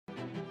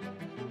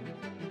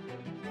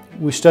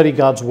We study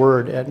God's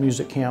Word at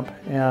music camp,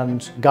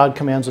 and God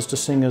commands us to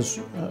sing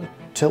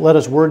to let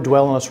His Word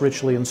dwell in us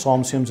richly in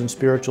psalms, hymns, and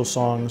spiritual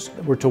songs.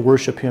 We're to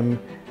worship Him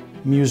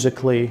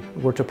musically.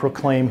 We're to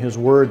proclaim His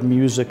Word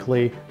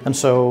musically. And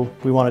so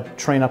we want to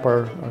train up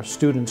our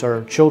students,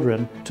 our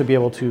children, to be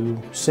able to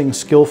sing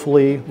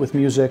skillfully with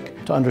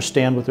music, to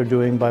understand what they're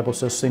doing. The Bible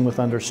says sing with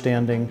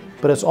understanding.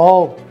 But it's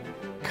all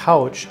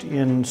couched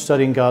in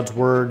studying God's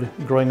Word,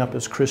 growing up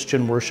as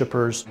Christian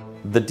worshipers.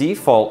 The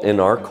default in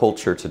our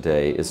culture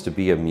today is to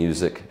be a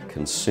music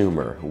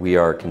consumer. We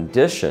are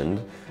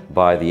conditioned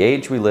by the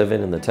age we live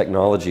in and the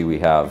technology we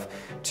have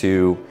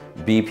to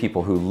be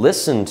people who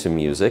listen to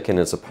music, and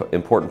it's an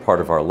important part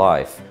of our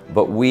life.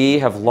 But we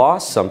have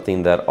lost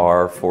something that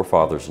our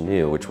forefathers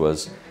knew, which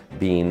was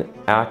being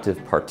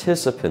active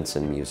participants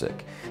in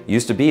music. It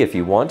used to be if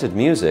you wanted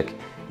music,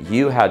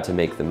 you had to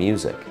make the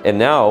music. And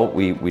now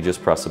we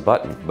just press a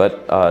button.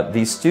 But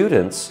these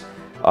students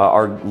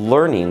are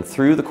learning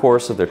through the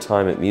course of their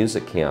time at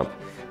music camp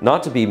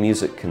not to be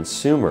music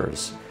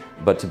consumers,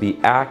 but to be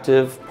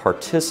active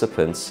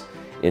participants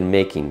in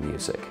making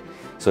music.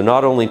 So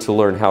not only to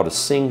learn how to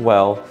sing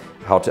well,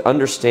 how to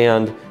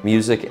understand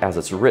music as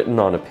it's written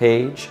on a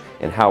page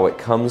and how it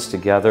comes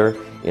together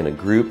in a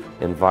group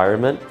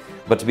environment,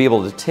 but to be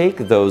able to take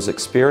those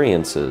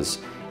experiences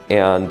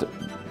and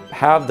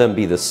have them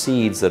be the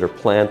seeds that are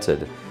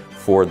planted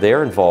for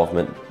their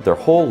involvement their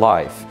whole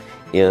life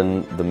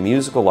in the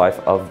musical life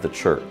of the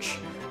church.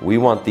 We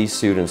want these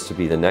students to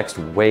be the next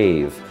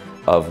wave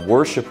of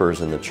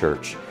worshipers in the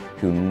church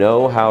who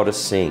know how to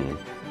sing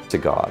to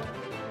God.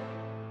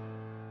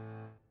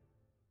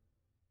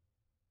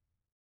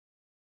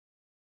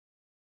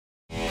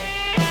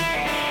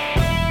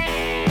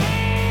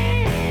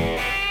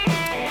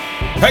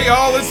 Hey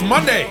y'all, it's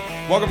Monday.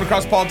 Welcome to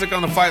Cross Politic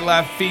on the Fight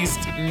Laugh Feast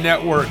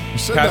Network. You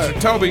said Pastor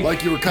that Toby,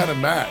 like you were kind of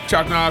mad.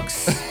 Chuck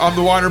Knox, I'm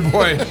the Water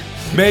Boy.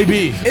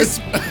 Maybe. It's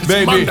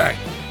Maybe. Monday.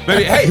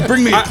 Maybe. Hey,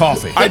 Bring me a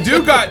coffee. I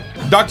do got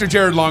Dr.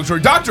 Jared Longshore,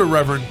 Dr.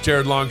 Reverend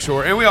Jared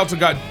Longshore, and we also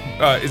got,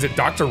 is it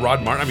Dr.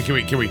 Rod Martin? I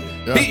mean, can we?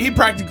 Yeah. He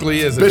practically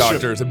is a Bishop.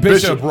 doctor. It's a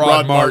Bishop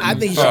Rod Martin. I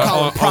think you should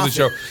call him on the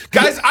show.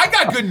 Guys, I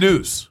got good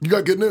news. You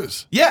got good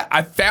news. Yeah,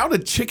 I found a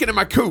chicken in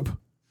my coop.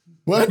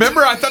 What? Remember,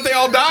 I thought they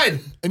all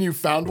died. And you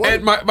found one?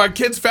 And my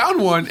kids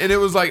found one, and it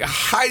was like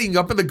hiding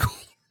up in the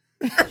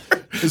corner.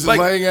 Is it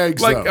laying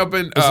eggs, Like though? up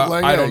in, Is it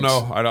laying I don't eggs?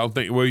 know. I don't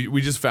think.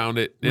 We just found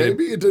it. And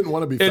Maybe it didn't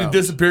want to be and found. it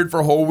disappeared for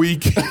a whole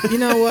week. You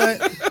know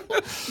what?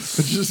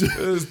 It's just, It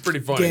was pretty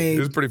funny. Gabe, It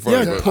was pretty funny.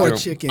 You're But poor I don't-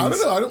 chickens. I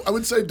don't know. I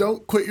would say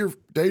don't quit your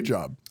day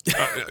job.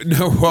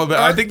 No, well,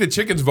 I think the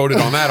chickens voted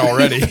on that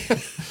already.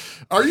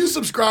 Are you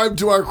subscribed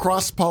to our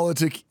Cross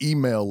Politic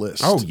email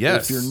list? Oh,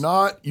 yes. If you're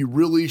not, you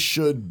really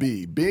should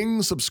be.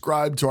 Being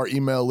subscribed to our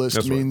email list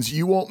That's right. means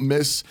you won't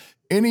miss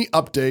any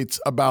updates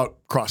about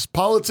Cross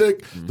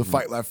Politic, the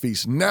Fight Laugh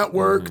Feast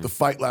Network, the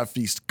Fight Laugh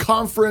Feast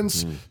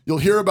Conference. You'll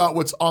hear about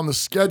what's on the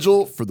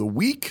schedule for the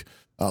week,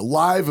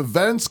 live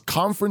events,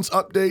 conference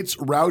updates,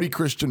 rowdy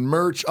Christian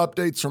merch,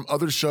 updates from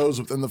other shows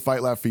within the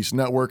Fight Laugh Feast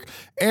Network,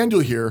 and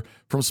you'll hear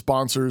from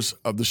sponsors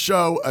of the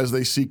show as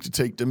they seek to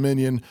take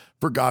dominion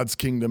for God's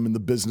kingdom in the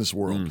business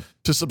world.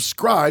 To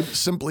subscribe,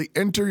 simply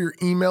enter your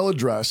email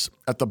address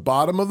at the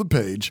bottom of the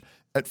page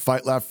at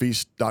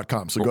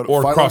fightlaughfeast.com. So go to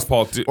or Fight Laugh-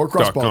 crosspolitic. or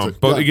Crosspolitic.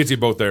 Both, Yeah. It gets you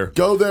both there.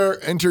 Go there,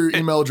 enter your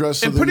email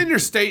address. And put in your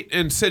state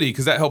and city,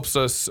 because that helps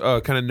us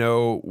kind of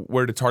know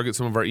where to target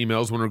some of our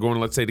emails when we're going,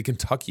 let's say, to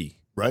Kentucky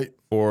right.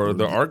 or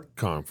the ARC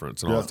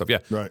conference and all that stuff. Yeah.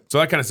 Right. So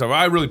that kind of stuff.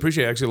 I really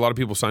appreciate it. Actually, a lot of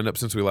people signed up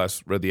since we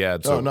last read the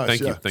ad. So Nice.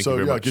 thank you. Yeah. Thank so, you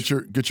very yeah,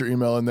 much. get your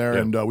email in there,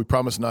 Yeah. and we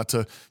promise not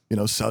to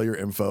sell your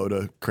info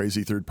to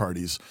crazy third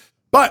parties.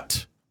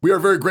 But we are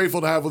very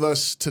grateful to have with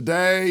us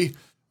today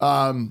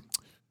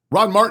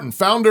Rod Martin,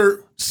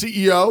 founder,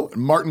 CEO at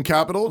Martin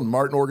Capital and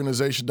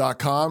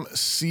MartinOrganization.com,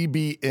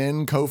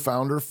 CBN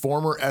co-founder,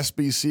 former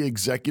SBC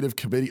executive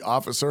committee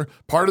officer,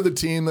 part of the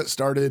team that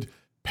started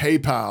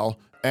PayPal,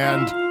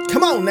 and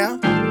Come on now.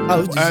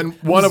 Oh,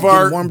 one of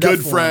our warmed up good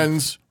for him.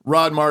 friends,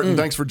 Rod Martin.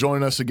 Thanks for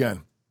joining us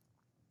again.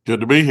 Good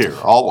to be here,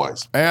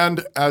 always.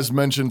 And as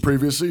mentioned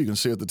previously, you can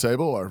see at the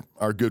table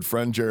our good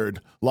friend Jared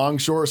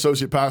Longshore,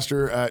 associate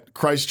pastor at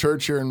Christ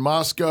Church here in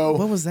Moscow.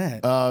 What was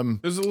that?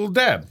 There's a little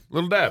dab.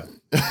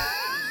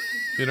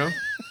 You know?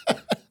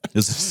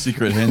 It's a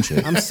secret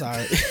handshake. I'm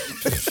sorry.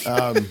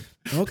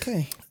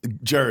 Okay.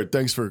 Jared,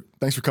 thanks for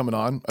coming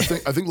on. I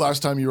think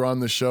last time you were on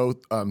the show,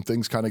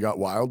 things kind of got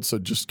wild. So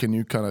can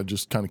you kind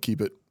of keep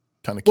it.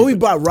 Well, we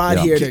brought Rod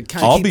Yeah. here to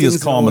kind of I'll keep be things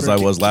as calm in as I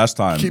order. was last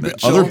time. keep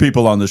it Other chill.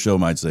 people on the show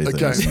might say Okay,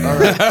 things. all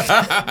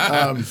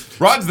right.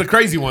 Rod's the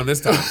crazy one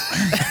this time.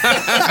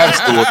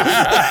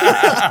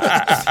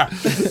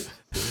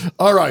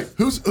 All right.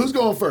 Who's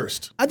going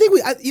first? I think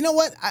you know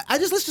what?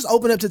 Let's just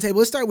open up to the table.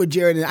 Let's start with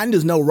Jared, and I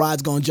just know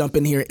Rod's going to jump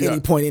in here at any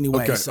point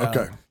anyway.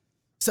 Okay.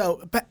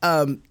 So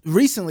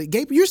recently,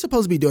 Gabe, you're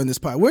supposed to be doing this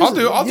part. I'll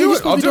do You're it.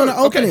 supposed I'll to be do doing it. the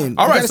opening.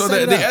 All You right. gotta So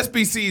set the it up.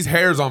 SBC's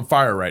hair's on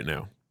fire right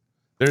now.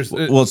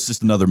 Well, it's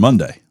just another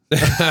Monday. It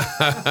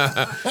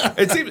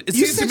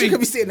You seems said to you me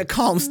could be saying the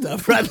calm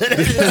stuff rather than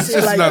it's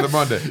just like, another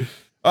Monday.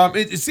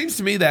 It seems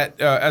to me that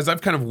as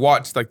I've kind of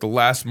watched like the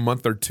last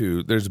month or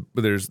two, there's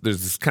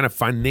this kind of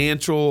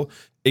financial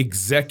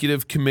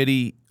executive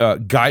committee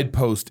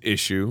guidepost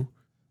issue,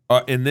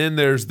 and then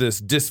there's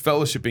this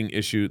disfellowshipping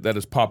issue that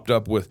has popped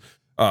up with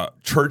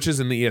churches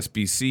in the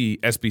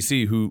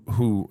SBC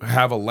who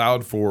have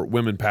allowed for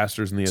women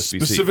pastors in the SBC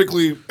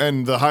specifically,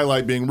 and the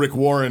highlight being Rick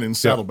Warren and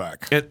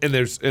Saddleback. And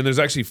there's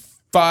actually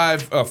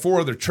four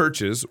other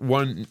churches,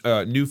 one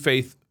New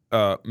Faith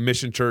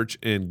Mission Church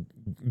in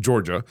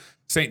Georgia,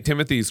 St.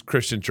 Timothy's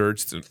Christian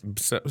Church.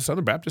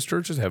 Southern Baptist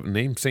churches have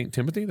named St.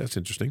 Timothy. That's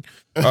interesting.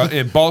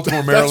 In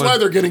Baltimore, Maryland. That's why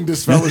they're getting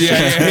disfellowshipped.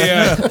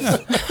 Yeah.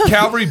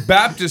 Calvary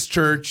Baptist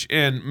Church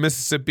in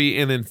Mississippi,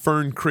 and then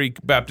Fern Creek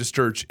Baptist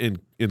Church in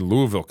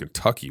Louisville,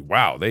 Kentucky.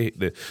 Wow.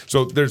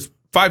 So there's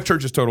 5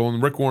 churches total,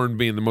 and Rick Warren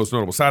being the most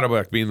notable,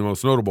 Saddleback being the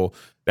most notable,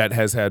 that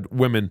has had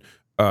women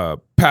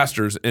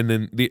pastors. And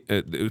then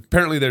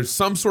apparently there's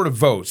some sort of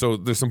vote. So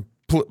there's some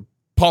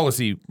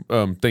policy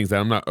things that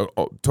I'm not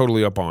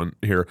totally up on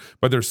here,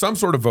 but there's some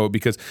sort of vote,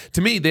 because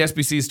to me, the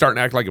SBC is starting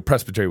to act like a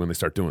presbytery when they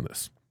start doing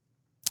this.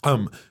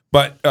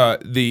 But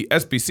the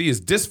SBC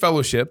is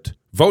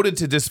voted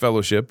to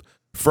disfellowship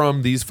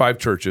from these 5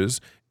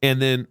 churches,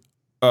 and then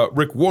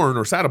Rick Warren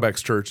or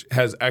Saddleback's church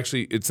has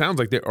actually, it sounds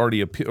like they're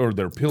already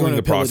they're appealing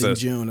the process in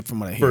June, from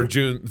what I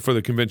hear. for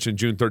the convention,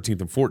 June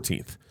 13th and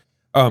 14th.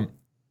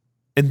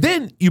 And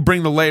then you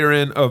bring the layer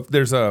in of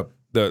there's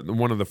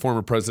one of the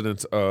former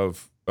presidents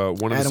of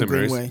one of the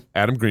seminaries,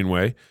 Adam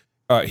Greenway.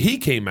 He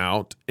came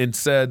out and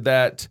said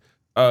that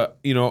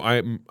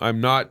I'm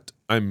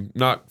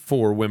not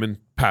for women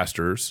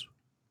pastors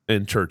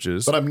in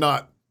churches, but I'm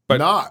not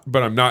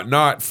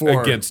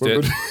for against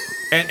it.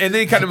 And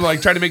they kind of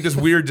like try to make this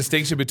weird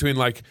distinction between,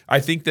 like, I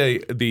think the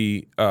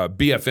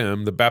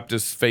BFM, the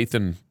Baptist Faith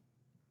and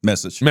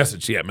Message.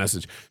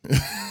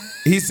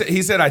 He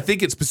said I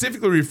think it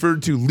specifically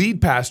referred to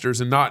lead pastors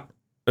and not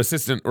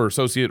assistant or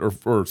associate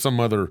or some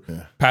other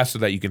pastor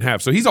that you can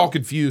have. So he's all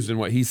confused in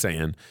what he's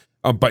saying.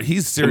 But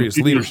he's serious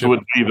leadership.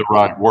 Would be the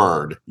right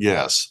word.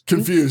 Yes.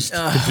 Confused.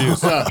 Good.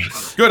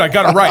 I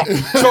got it right.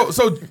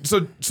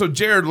 So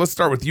Jared, let's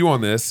start with you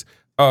on this.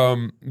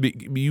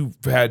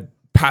 You've had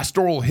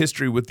pastoral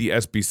history with the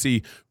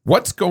SBC.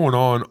 What's going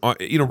on?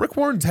 Rick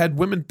Warren's had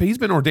women. He's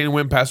been ordaining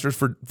women pastors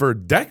for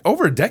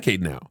over a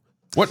decade now.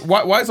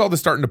 Why is all this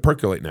starting to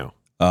percolate now?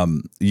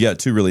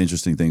 Two really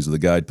interesting things with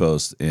the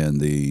guidepost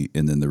and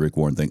then the Rick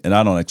Warren thing. And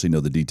I don't actually know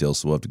the details,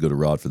 so we'll have to go to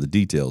Rod for the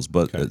details.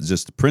 But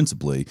just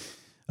principally,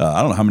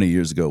 I don't know how many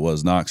years ago it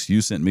was, Knox,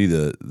 you sent me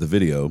the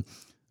video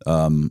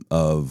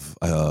of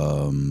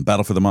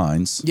Battle for the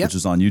Minds, which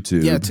is on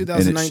YouTube. Yeah,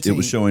 2019. And it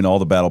was showing all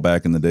the battle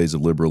back in the days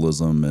of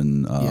liberalism.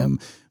 And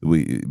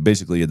we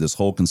basically had this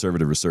whole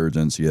conservative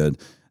resurgence. You had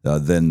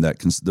then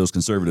those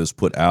conservatives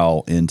put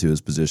Al into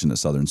his position at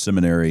Southern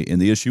Seminary.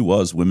 And the issue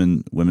was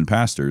women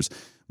pastors.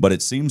 But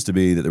it seems to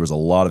be that there was a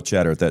lot of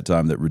chatter at that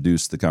time that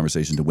reduced the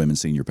conversation to women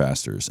senior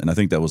pastors. And I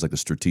think that was like a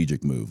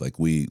strategic move. Like,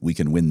 we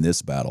can win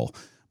this battle,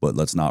 but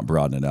let's not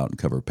broaden it out and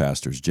cover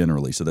pastors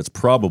generally. So that's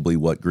probably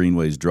what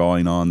Greenway's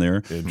drawing on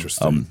there.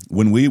 Interesting.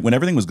 When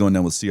everything was going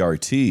down with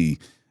CRT,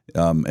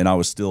 and I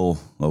was still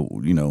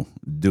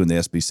doing the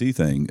SBC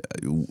thing,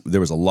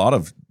 there was a lot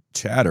of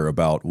chatter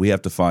about we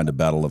have to find a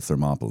battle of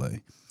Thermopylae.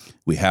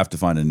 We have to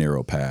find a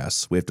narrow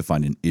pass. We have to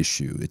find an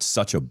issue. It's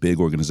such a big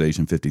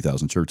organization,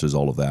 50,000 churches,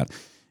 all of that.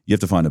 You have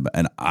to find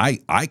and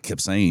I kept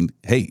saying,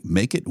 hey,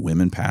 make it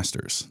women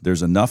pastors.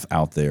 There's enough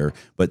out there,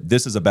 but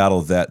this is a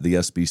battle that the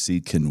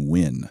SBC can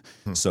win.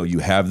 So you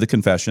have the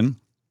confession.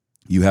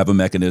 You have a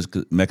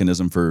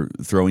mechanism for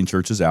throwing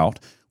churches out,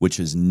 which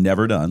is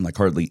never done, like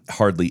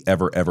hardly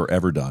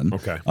ever done.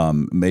 Okay.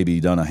 Maybe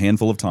done a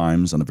handful of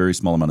times on a very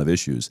small amount of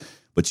issues.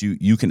 But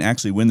you can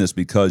actually win this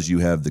because you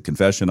have the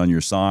confession on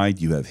your side.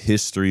 You have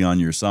history on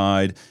your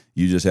side.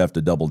 You just have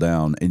to double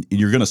down. And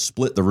you're going to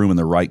split the room in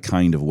the right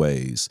kind of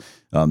ways.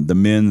 The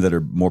men that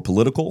are more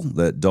political,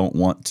 that don't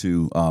want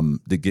to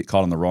get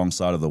caught on the wrong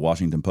side of the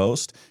Washington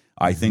Post,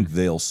 I think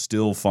they'll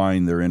still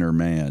find their inner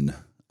man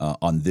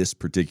on this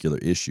particular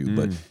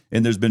issue.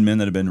 And there's been men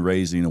that have been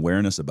raising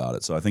awareness about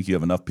it. So I think you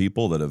have enough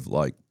people that have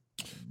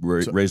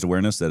raised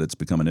awareness that it's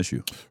become an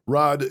issue.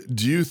 Rod,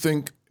 do you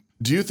think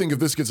if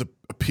this gets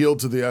appealed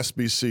to the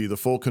SBC, the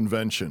full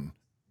convention,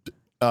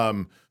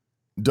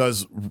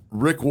 does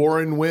Rick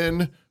Warren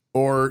win,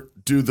 or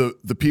do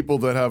the people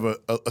that have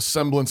a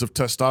semblance of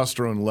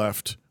testosterone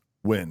left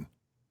win?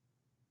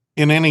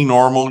 In any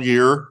normal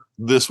year,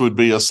 this would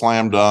be a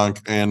slam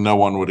dunk and no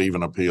one would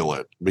even appeal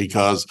it,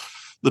 because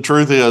the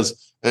truth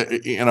is,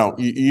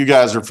 you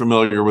guys are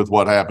familiar with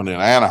what happened in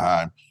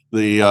Anaheim.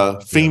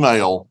 The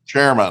female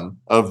chairman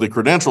of the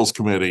credentials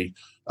committee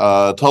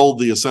told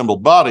the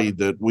assembled body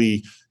that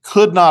we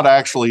could not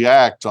actually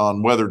act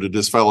on whether to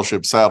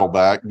disfellowship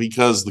Saddleback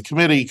because the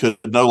committee could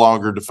no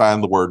longer define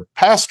the word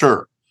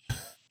pastor.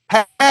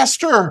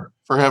 Pastor,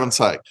 for heaven's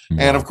sake. Mm-hmm.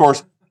 And of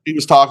course, he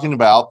was talking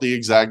about the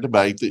exact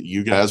debate that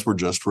you guys were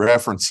just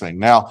referencing.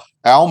 Now,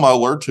 Al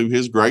Mohler, to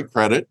his great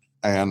credit,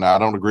 and I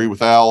don't agree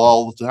with Al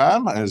all the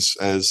time,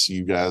 as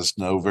you guys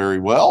know very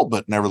well.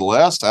 But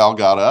nevertheless, Al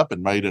got up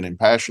and made an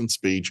impassioned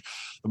speech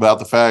about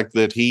the fact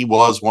that he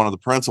was one of the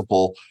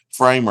principal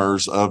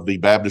framers of the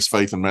Baptist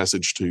Faith and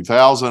Message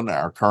 2000,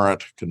 our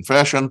current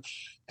confession,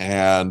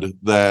 and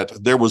that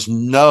there was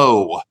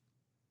no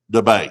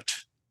debate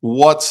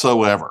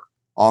whatsoever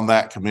on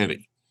that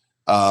committee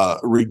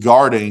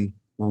regarding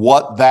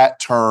what that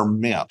term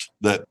meant,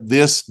 that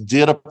this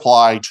did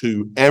apply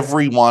to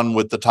everyone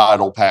with the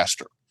title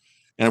pastor.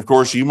 And of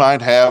course, you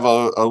might have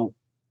a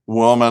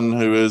woman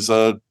who is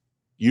a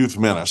youth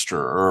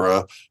minister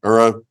or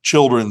a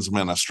children's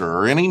minister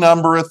or any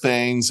number of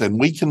things, and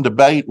we can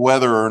debate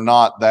whether or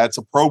not that's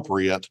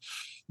appropriate.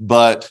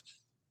 But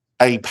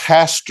a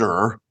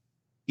pastor,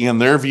 in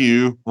their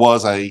view,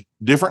 was a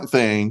different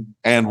thing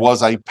and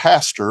was a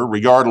pastor,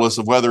 regardless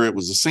of whether it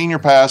was a senior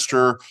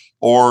pastor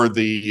or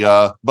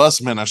the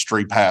bus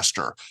ministry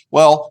pastor.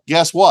 Well,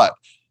 guess what?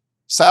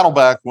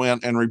 Saddleback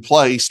went and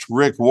replaced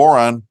Rick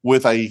Warren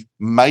with a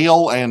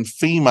male and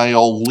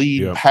female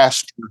lead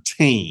pastor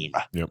team.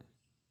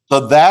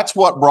 So that's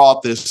what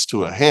brought this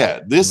to a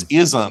head. This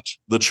isn't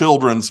the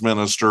children's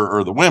minister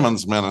or the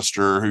women's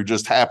minister who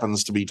just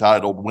happens to be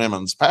titled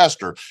women's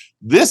pastor.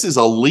 This is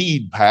a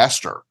lead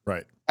pastor.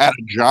 Right. At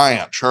a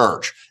giant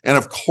church. And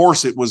of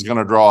course it was going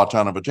to draw a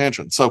ton of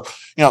attention. So,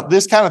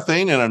 this kind of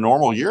thing in a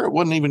normal year, it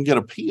wouldn't even get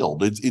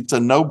appealed. It's a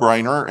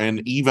no-brainer.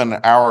 And even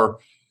our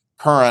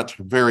current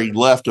very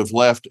left of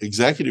left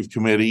executive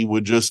committee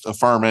would just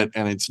affirm it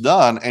and it's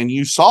done. And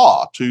you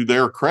saw, to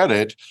their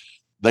credit,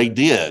 they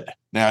did.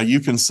 Now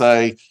you can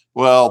say,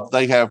 well,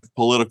 they have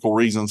political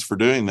reasons for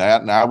doing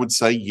that. And I would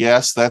say,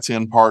 yes, that's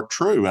in part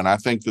true. And I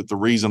think that the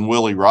reason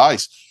Willie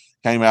Rice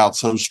came out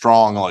so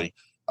strongly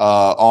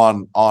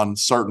on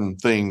certain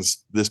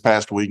things this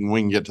past week, and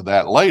we can get to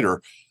that later,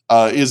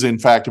 is in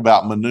fact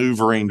about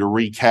maneuvering to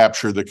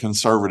recapture the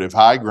conservative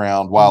high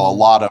ground while a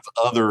lot of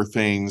other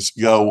things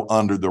go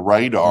under the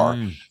radar.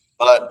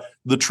 But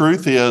the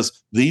truth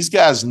is, these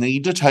guys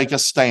need to take a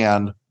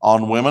stand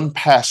on women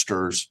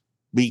pastors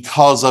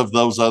because of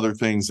those other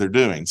things they're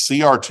doing.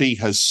 CRT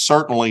has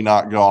certainly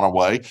not gone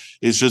away.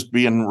 It's just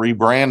being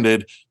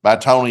rebranded by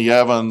Tony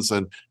Evans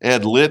and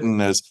Ed Litton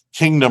as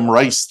Kingdom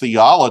Race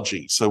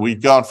Theology. So we've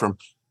gone from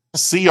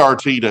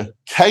CRT to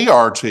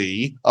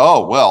KRT.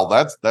 Oh, well,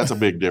 that's a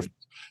big difference.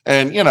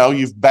 And,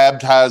 you've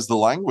baptized the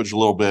language a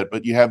little bit,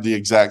 but you have the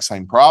exact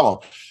same problem.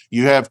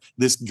 You have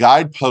this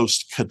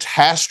guidepost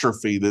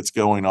catastrophe that's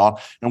going on.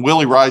 And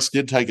Willie Rice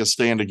did take a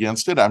stand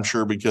against it, I'm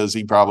sure, because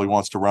he probably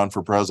wants to run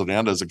for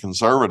president as a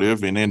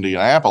conservative in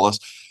Indianapolis.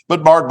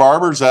 But Bart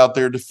Barber's out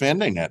there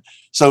defending it.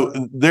 So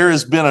there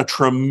has been a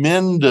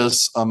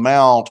tremendous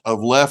amount of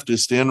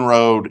leftist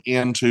inroad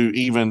into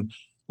even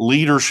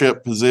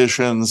leadership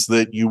positions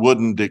that you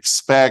wouldn't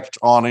expect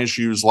on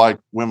issues like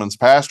women's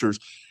pastors.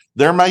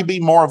 There may be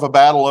more of a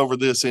battle over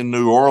this in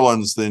New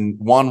Orleans than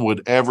one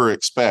would ever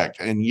expect.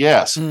 And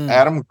yes,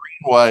 Adam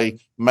Greenway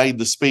made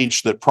the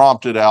speech that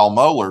prompted Al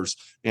Mohlers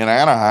in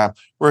Anaheim,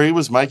 where he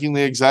was making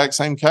the exact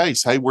same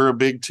case. Hey, we're a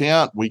big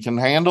tent. We can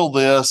handle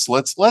this.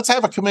 Let's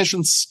have a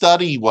commission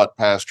study what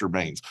pastor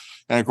means.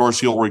 And of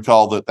course, you'll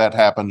recall that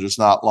happened just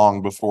not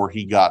long before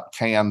he got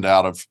canned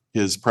out of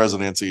his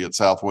presidency at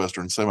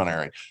Southwestern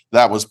Seminary.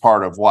 That was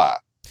part of why.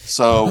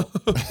 So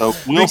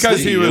we'll because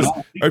see. he was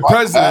a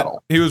president.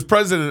 He was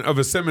president of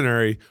a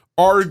seminary,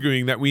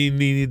 arguing that we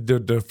need to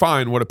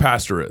define what a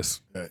pastor is,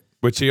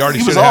 which he already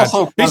should have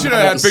had. He should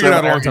have had figured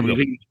out a long time ago.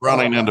 He was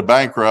running into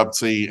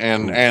bankruptcy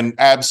and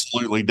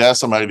absolutely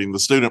decimating the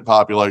student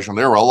population.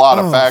 There were a lot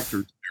of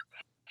factors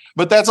there,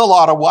 but that's a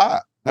lot of why.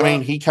 I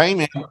mean, he came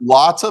in.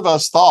 Lots of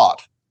us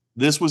thought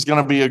this was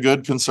going to be a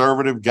good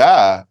conservative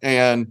guy,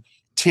 and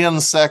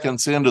 10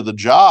 seconds into the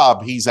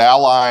job, he's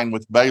allying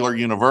with Baylor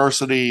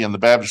University and the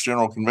Baptist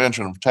General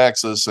Convention of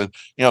Texas and,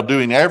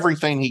 doing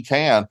everything he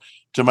can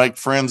to make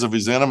friends of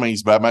his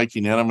enemies by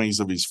making enemies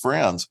of his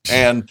friends.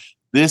 And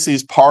this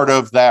is part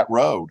of that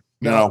road.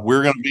 We're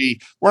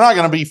not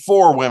going to be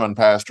for women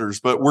pastors,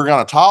 but we're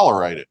going to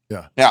tolerate it.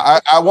 Yeah. Now,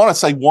 I want to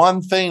say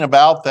one thing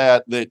about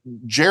that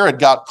Jared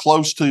got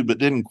close to, but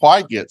didn't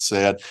quite get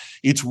said.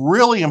 It's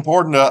really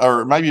important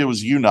or maybe it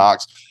was you,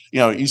 Knox.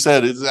 You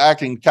said it's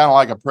acting kind of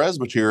like a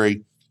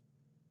presbytery.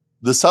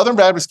 The Southern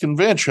Baptist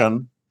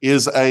Convention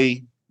is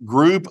a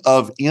group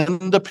of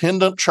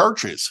independent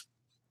churches.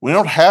 We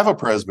don't have a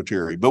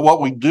presbytery, but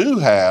what we do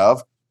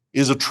have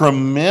is a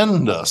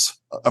tremendous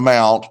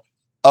amount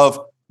of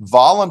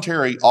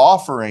voluntary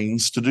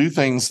offerings to do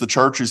things the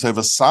churches have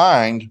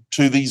assigned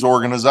to these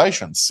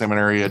organizations,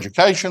 seminary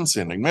education,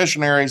 sending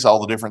missionaries, all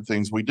the different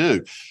things we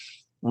do.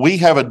 We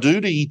have a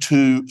duty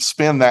to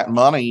spend that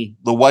money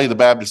the way the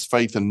Baptist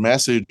Faith and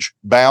Message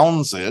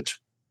bounds it.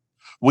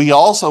 We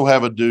also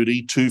have a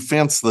duty to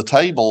fence the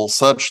table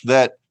such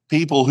that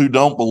people who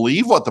don't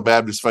believe what the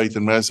Baptist Faith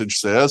and Message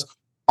says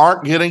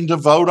aren't getting to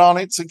vote on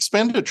its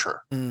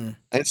expenditure. And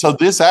so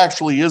this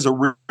actually is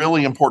a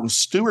really important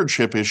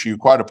stewardship issue,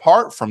 quite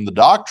apart from the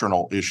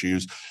doctrinal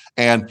issues.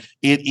 And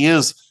it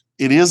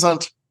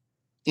isn't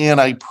in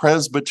a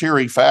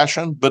presbytery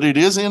fashion, but it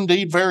is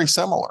indeed very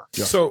similar.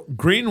 So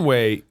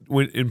Greenway,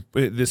 in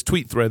this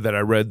tweet thread that I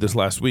read this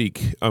last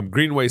week,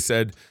 Greenway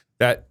said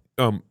that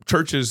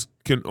churches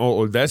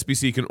or the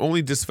SBC can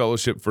only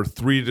disfellowship for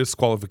 3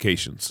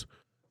 disqualifications: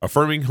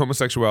 affirming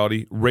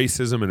homosexuality,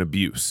 racism, and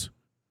abuse.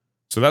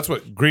 So that's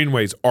what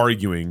Greenway's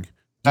arguing.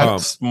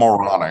 That's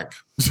moronic.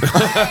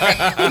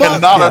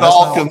 And not at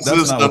all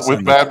consistent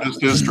with Baptist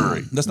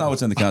history. That's not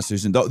what's in the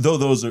Constitution. Though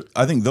those are,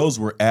 I think those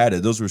were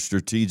added. Those were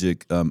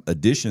strategic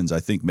additions, I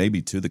think,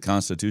 maybe to the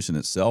Constitution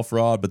itself,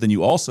 Rod. But then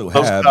you also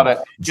have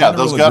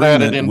those got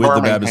added in with the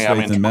Birmingham Baptist Faith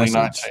in and 2019.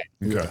 Message.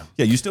 Okay.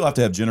 Yeah, you still have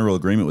to have general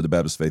agreement with the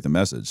Baptist Faith and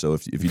Message. So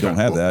if you don't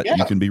have that,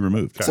 you can be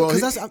removed. Well,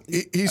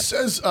 he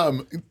says,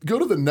 go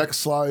to the next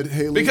slide,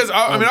 Haley. Because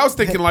I was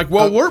thinking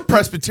we're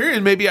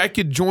Presbyterian. Maybe I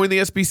could join the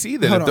SBC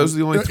then if those are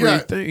the only 3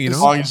 things.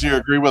 As long as you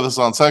agree with us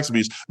on sex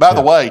abuse. By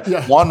the way,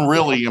 one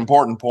really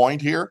important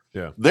point here: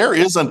 there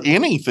isn't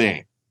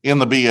anything in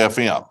the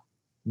BFM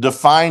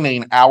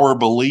defining our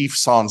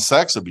beliefs on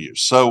sex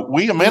abuse. So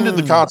we amended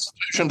the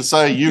Constitution to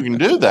say you can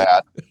do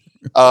that.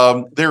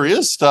 There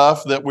is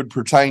stuff that would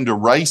pertain to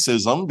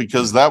racism,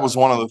 because that was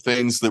one of the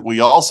things that we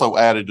also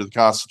added to the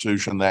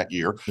Constitution that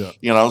year.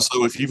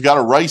 So if you've got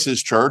a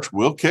racist church,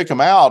 we'll kick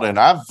them out. And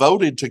I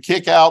voted to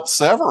kick out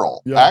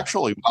several,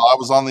 actually, while I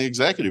was on the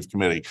executive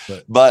committee.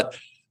 But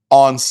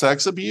on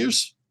sex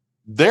abuse,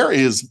 there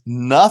is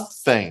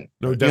nothing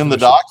in the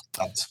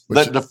documents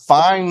that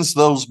defines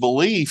those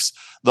beliefs.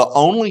 The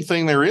only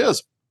thing there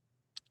is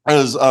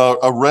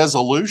a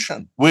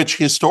resolution, which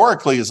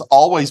historically has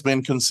always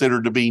been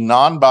considered to be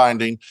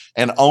non-binding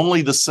and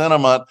only the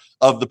sentiment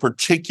of the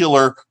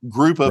particular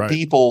group of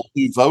people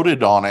who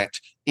voted on it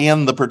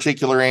in the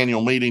particular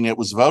annual meeting it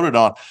was voted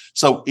on.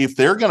 So if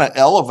they're going to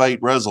elevate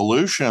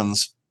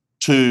resolutions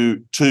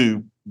to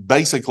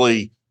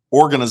basically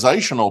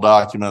organizational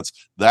documents,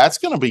 that's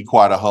going to be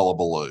quite a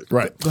hullabaloo.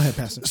 Right. Go ahead,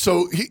 Pastor.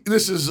 So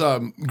this is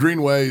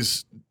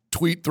Greenway's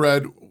tweet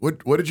thread.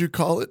 What did you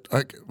call it?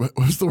 What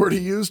was the word he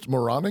used?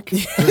 Moronic?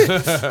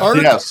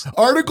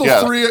 Article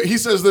 3, he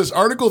says this: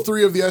 Article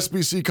 3 of the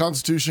SBC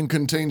Constitution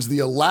contains the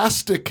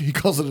elastic, he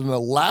calls it an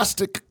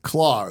elastic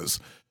clause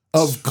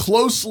of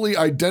closely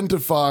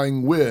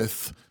identifying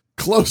with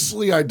the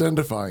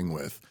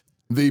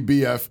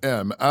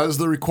BFM as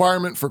the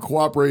requirement for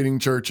cooperating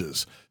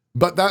churches.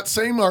 But that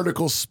same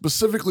article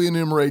specifically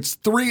enumerates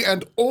 3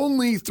 and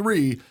only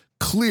 3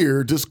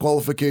 clear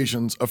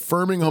disqualifications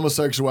affirming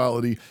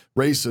homosexuality,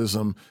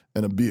 racism,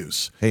 and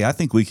abuse. Hey, I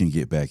think we can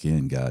get back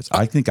in, guys.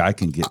 I think I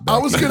can get back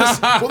in. I was going to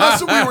say, well,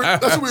 that's what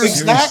we were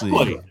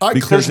Exactly.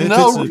 Because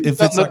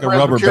if it's like a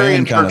rubber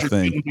band kind of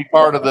thing. Be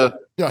part of the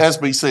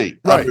SBC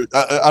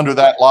under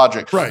that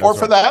logic. Right. Or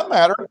for that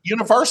matter,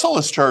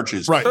 Universalist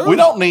churches. Right. We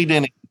don't need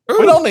any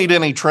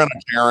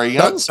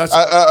Trinitarians.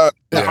 I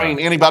mean,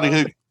 anybody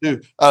who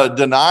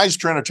denies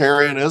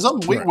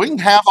Trinitarianism, we can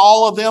have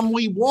all of them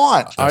we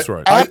want. That's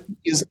right. Adam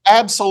is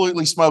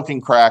absolutely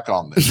smoking crack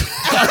on this.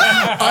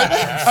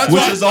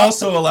 Which is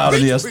also allowed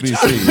in the SBC.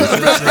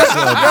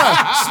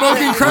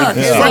 Smoking crack.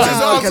 Which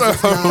is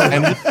also,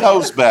 and he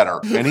knows better,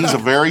 and he's a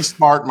very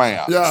smart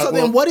man. So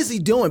then what is he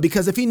doing?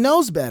 Because if he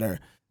knows better,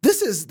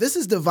 this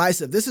is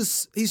divisive.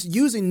 He's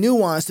using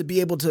nuance to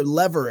be able to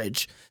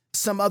leverage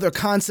some other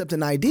concept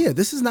and idea.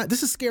 This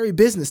is scary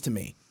business to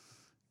me.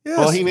 Yes.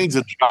 Well, he needs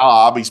a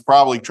job. He's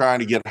probably trying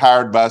to get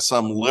hired by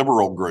some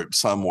liberal group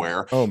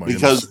somewhere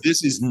because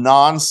this is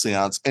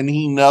nonsense, and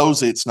he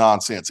knows it's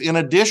nonsense. In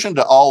addition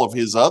to all of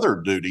his other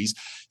duties,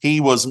 he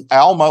was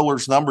Al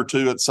Mohler's number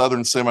 2 at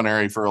Southern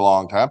Seminary for a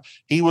long time.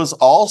 He was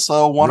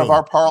also one of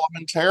our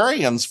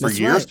parliamentarians for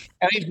years,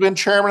 and he's been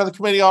chairman of the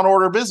Committee on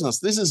Order of Business.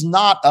 This is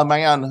not a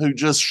man who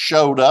just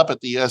showed up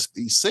at the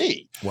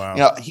SBC.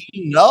 Wow.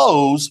 He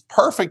knows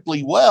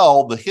perfectly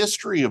well the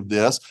history of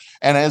this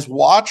and has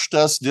watched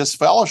us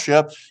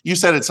disfellowship. You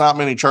said it's not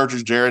many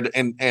churches, Jared,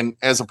 and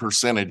as a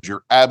percentage,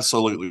 you're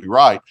absolutely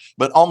right.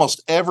 But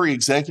almost every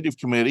executive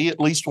committee, at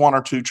least 1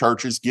 or 2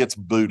 churches gets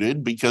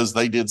booted because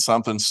they did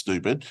something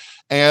stupid.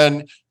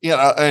 And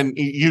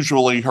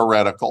usually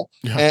heretical.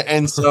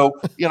 And so,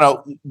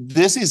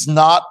 this is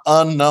not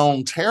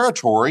unknown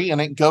territory, and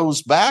it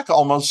goes back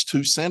almost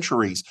 2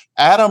 centuries.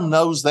 Adam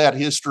knows that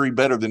history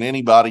better than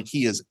anybody.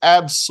 He is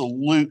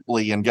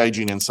absolutely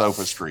engaging in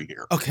sophistry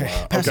here. Okay,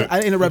 Pastor,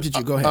 I interrupted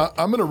you. Go ahead.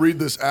 I'm going to read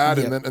this ad,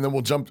 and then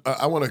we'll jump.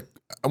 I want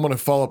to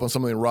follow up on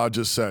something Rod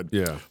just said.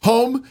 Yeah.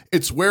 Home,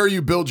 it's where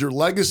you build your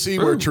legacy,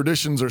 where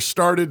traditions are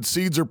started,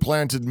 seeds are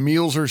planted,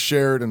 meals are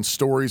shared, and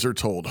stories are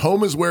told.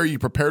 Home is where you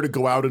prepare to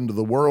go out into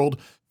the world.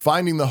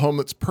 Finding the home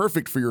that's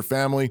perfect for your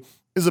family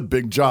is a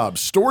big job.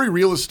 Story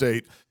Real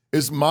Estate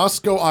is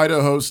Moscow,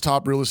 Idaho's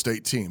top real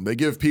estate team. They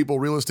give people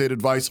real estate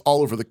advice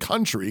all over the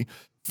country.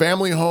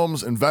 Family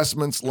homes,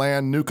 investments,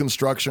 land, new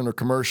construction, or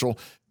commercial.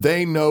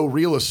 They know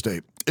real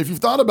estate. If you've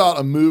thought about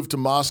a move to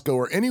Moscow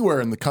or anywhere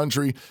in the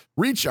country,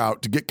 reach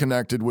out to get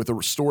connected with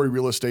a Story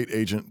Real Estate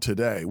agent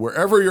today.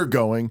 Wherever you're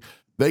going,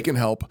 they can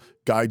help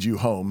guide you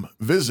home.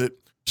 Visit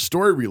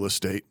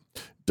storyrealestate.com.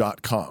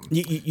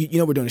 You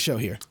know we're doing a show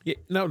here. Yeah,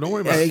 no, don't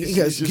worry about Hey, it.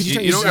 guys, could you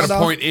turn You your don't got sound to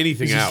off? point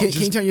anything out. Can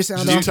you turn your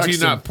sound Do off?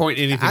 not point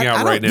anything I out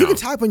don't- right now. You can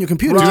type on your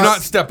computer. Do Just-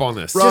 not step on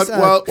this. Rod, just,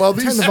 while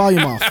turn these the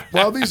volume off.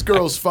 while these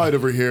girls fight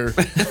over here,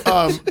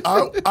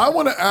 I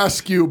want to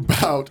ask you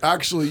about,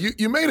 actually,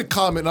 you made a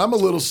comment, and I'm a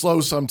little slow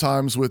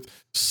sometimes with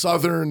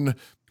Southern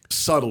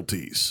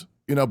subtleties,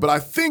 but I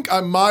think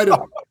I might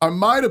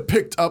have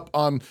picked up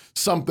on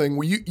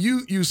something.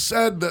 You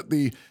said that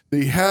the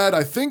head,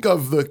 I think,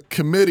 of the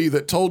committee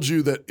that told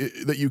you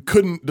that you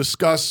couldn't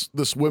discuss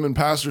this women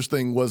pastors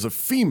thing was a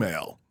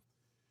female.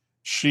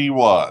 She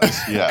was,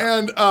 yeah.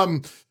 And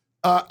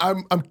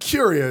I'm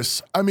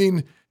curious. I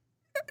mean,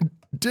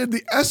 did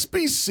the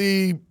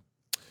SBC,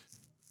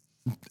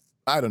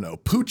 I don't know,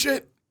 pooch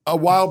it a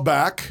while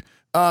back?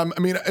 I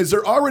mean, is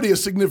there already a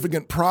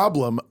significant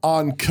problem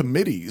on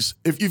committees?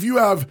 If you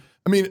have,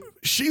 I mean,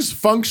 she's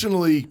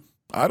functionally,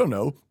 I don't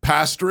know,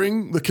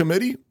 pastoring the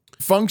committee, Or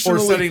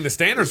functionally setting the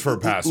standards for a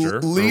pastor.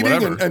 or leading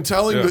whatever. and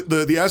telling Yeah.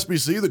 the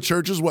SBC, the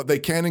churches, what they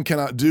can and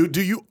cannot do.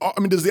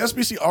 Does the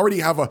SBC already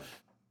have a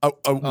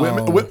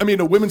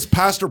women's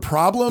pastor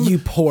problem? You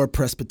poor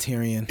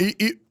Presbyterian.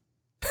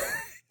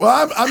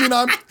 Well,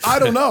 I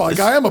don't know. Like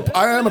I am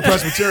a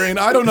Presbyterian.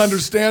 I don't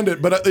understand it,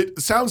 but it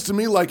sounds to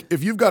me like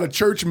if you've got a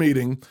church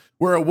meeting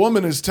where a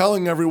woman is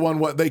telling everyone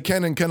what they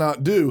can and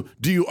cannot do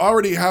you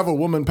already have a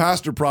woman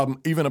pastor problem,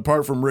 even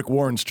apart from Rick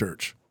Warren's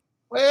church?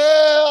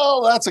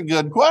 Well, that's a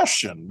good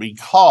question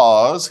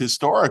because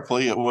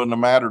historically it wouldn't have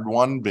mattered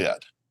one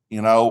bit.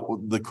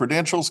 The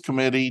credentials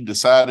committee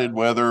decided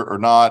whether or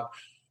not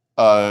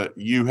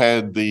you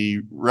had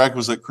the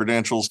requisite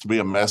credentials to be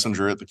a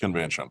messenger at the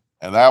convention,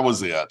 and that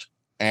was it.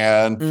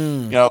 And,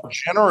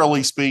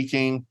 generally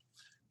speaking,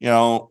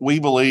 we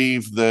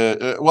believe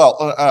that,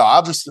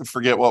 I'll just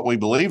forget what we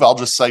believe. I'll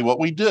just say what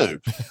we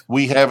do.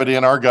 We have it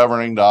in our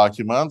governing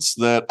documents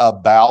that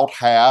about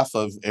half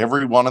of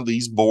every one of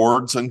these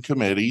boards and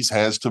committees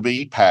has to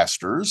be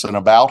pastors, and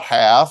about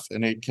half,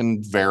 and it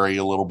can vary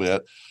a little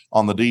bit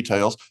on the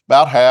details,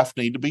 about half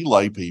need to be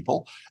lay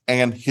people.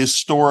 And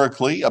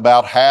historically,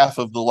 about half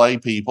of the lay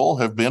people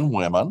have been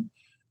women.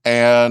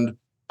 And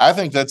I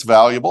think that's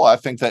valuable. I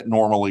think that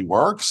normally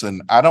works.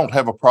 And I don't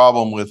have a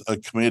problem with a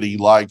committee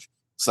like,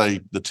 say,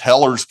 the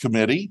Tellers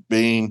Committee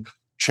being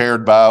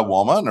chaired by a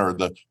woman or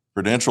the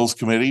Credentials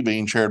Committee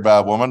being chaired by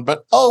a woman.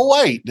 But,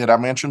 wait, did I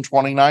mention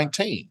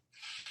 2019?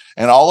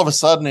 And all of a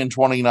sudden in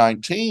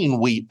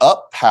 2019, we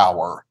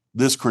up-power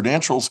this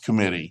Credentials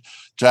Committee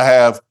to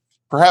have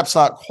perhaps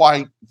not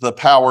quite the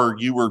power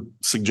you were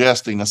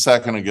suggesting a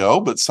second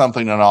ago, but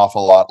something an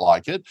awful lot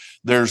like it.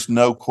 There's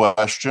no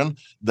question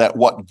that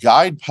what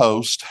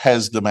Guidepost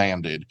has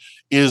demanded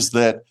is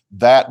that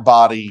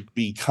body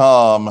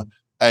become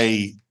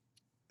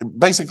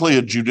basically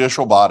a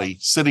judicial body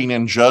sitting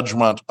in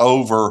judgment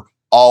over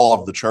all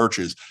of the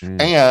churches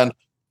and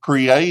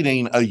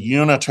creating a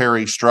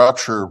unitary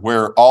structure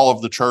where all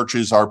of the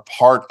churches are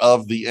part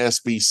of the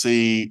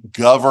SBC,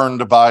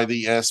 governed by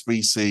the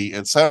SBC,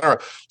 et cetera.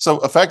 So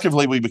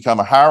effectively, we become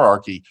a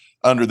hierarchy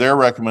under their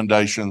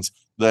recommendations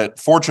that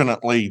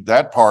fortunately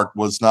that part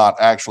was not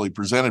actually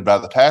presented by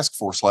the task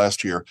force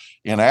last year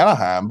in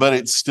Anaheim, but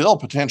it's still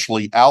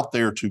potentially out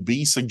there to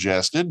be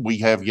suggested. We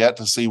have yet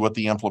to see what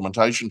the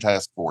implementation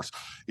task force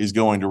is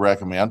going to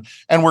recommend,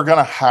 and we're going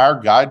to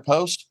hire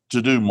Guidepost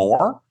to do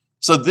more.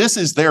 So this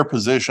is their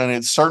position.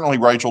 It's certainly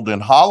Rachel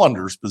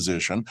Denhollander's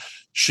position.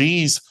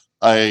 She's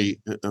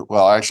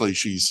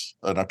she's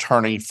an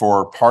attorney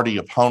for party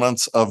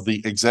opponents of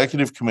the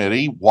executive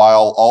committee,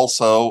 while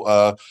also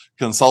a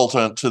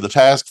consultant to the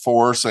task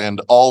force and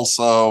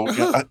also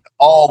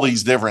all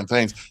these different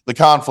things. The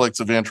conflicts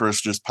of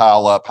interest just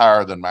pile up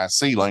higher than my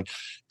ceiling.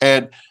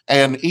 And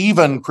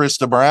even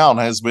Krista Brown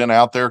has been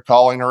out there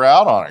calling her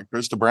out on it.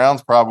 Krista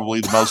Brown's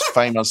probably the most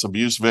famous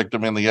abuse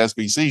victim in the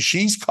SBC.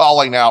 She's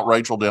calling out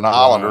Rachel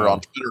Denhollander on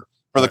Twitter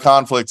for the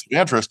conflicts of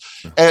interest.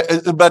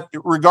 But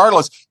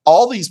regardless,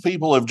 all these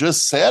people have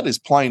just said as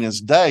plain as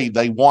day,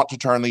 they want to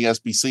turn the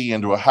SBC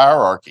into a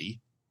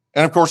hierarchy.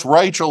 And of course,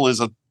 Rachel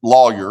is a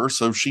lawyer,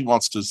 so she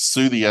wants to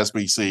sue the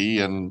SBC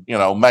and,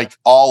 make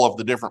all of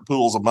the different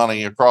pools of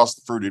money across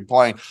the fruited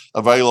plain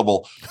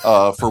available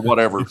for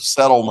whatever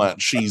settlement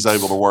she's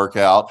able to work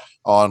out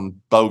on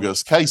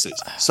bogus cases.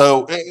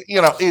 So,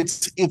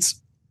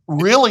 it's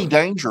really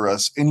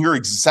dangerous. And you're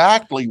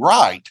exactly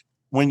right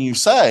when you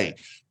say,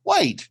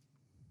 wait,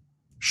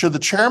 should the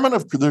chairman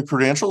of the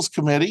Credentials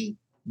Committee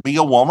be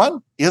a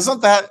woman?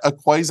 Isn't that a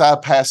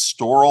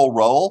quasi-pastoral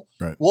role?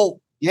 Right.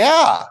 Well,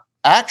 yeah.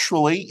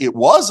 Actually, it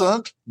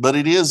wasn't, but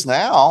it is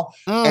now.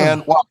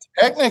 And while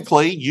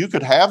technically you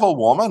could have a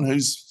woman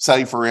who's,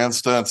 say, for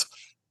instance,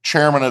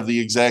 chairman of the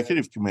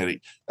executive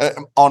committee.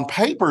 On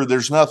paper,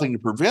 there's nothing to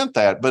prevent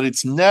that, but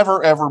it's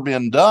never, ever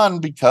been done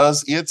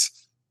because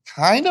it's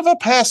kind of a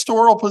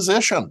pastoral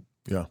position.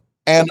 Yeah.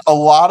 And a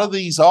lot of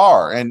these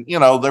are. And,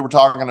 they were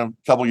talking a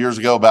couple years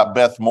ago about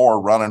Beth Moore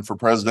running for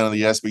president of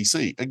the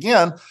SBC.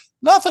 Again,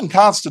 nothing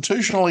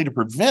constitutionally to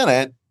prevent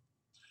it.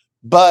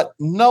 But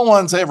no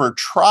one's ever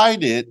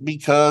tried it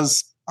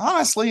because,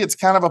 honestly, it's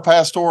kind of a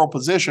pastoral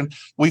position.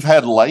 We've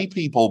had lay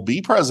people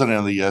be president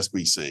of the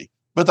SBC,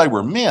 but they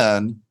were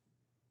men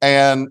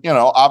and,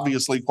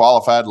 obviously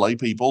qualified lay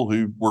people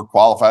who were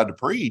qualified to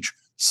preach.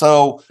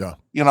 So,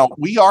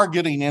 we are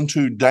getting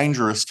into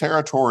dangerous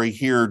territory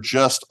here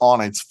just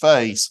on its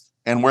face,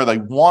 and where they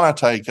want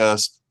to take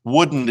us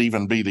wouldn't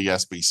even be the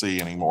SBC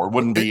anymore. It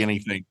wouldn't be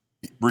anything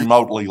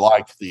remotely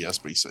like the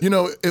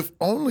SBC. If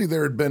only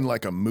there had been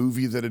like a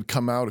movie that had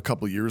come out a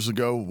couple of years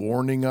ago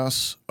warning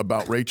us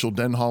about Rachel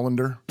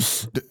Denhollander.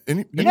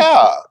 Even in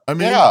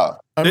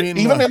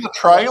the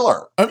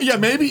trailer.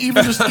 Maybe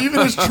even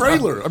his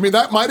trailer. I mean,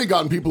 that might have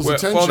gotten people's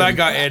attention. Well, that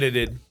got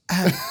edited.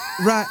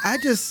 Right. I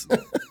just,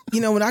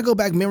 when I go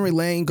back memory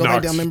lane,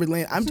 back down memory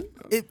lane,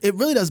 it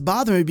really does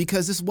bother me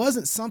because this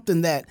wasn't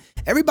something that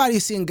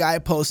everybody's seeing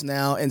guideposts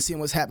now and seeing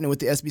what's happening with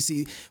the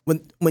SBC.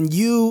 When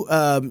you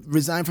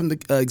resigned from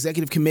the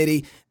executive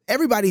committee,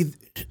 everybody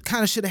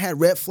kind of should have had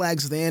red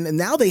flags then, and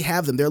now they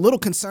have them. They're a little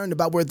concerned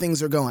about where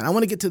things are going. I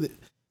want to get to the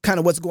kind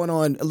of what's going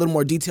on a little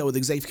more detail with the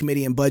executive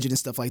committee and budget and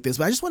stuff like this,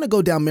 but I just want to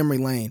go down memory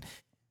lane.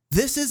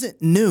 This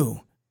isn't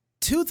new.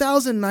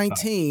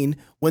 2019,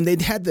 when they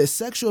had the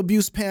sexual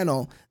abuse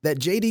panel that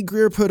J.D.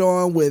 Greer put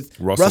on with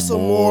Russell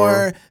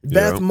Moore,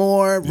 Beth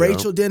Moore,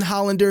 Rachel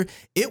Denhollander,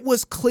 it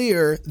was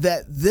clear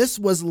that this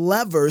was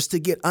levers to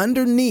get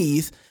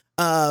underneath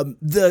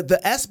the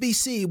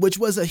SBC, which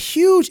was a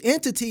huge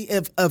entity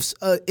of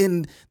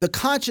in the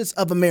conscience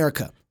of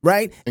America,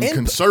 right? And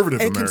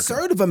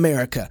conservative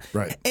America.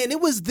 Right. And it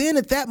was then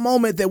at that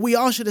moment that we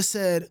all should have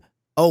said,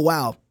 oh,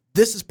 wow,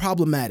 this is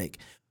problematic.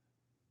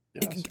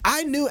 Yes.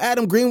 I knew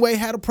Adam Greenway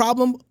had a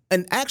problem,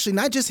 and actually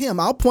not just him.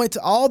 I'll point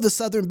to all the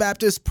Southern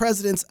Baptist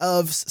presidents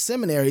of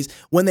seminaries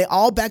when they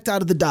all backed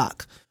out of the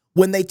dock,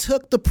 when they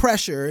took the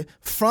pressure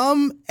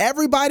from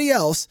everybody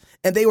else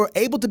and they were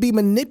able to be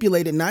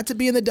manipulated not to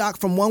be in the dock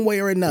from one way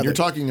or another. You're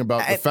talking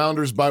about the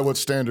founders by what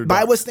standard?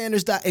 By what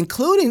standards,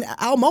 including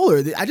Al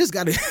Mohler. I just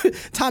got it.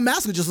 Tom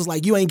Masker just was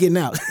like, you ain't getting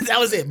out.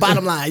 That was it.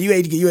 Bottom line, you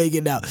ain't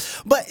getting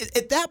out. But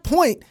at that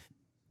point,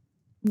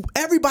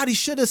 everybody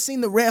should have seen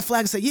the red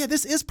flag and say, yeah,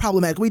 this is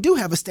problematic. We do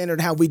have a standard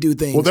of how we do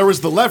things. Well, there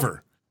was the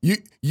lever.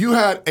 You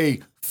had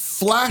a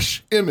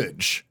flash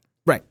image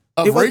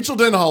of Rachel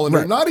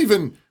Denhollander, not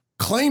even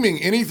claiming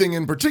anything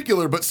in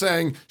particular, but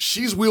saying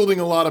she's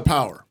wielding a lot of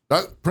power,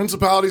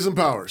 principalities and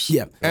powers.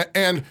 Yeah.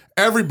 And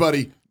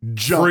everybody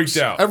jumps. Freaked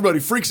out. Everybody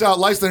freaks out,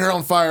 lights their hair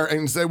on fire,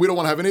 and say, we don't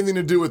want to have anything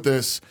to do with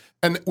this.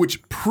 And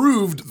which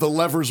proved the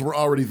levers were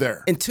already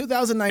there. In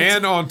 2019.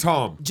 And on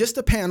Tom. Just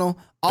a panel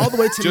all the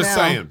way to just now.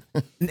 saying.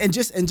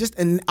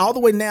 And all the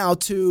way now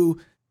to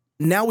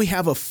now we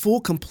have a full,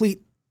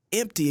 complete,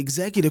 empty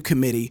executive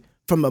committee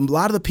from a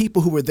lot of the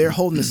people who were there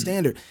holding the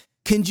standard.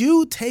 Can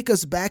you take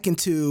us back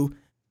into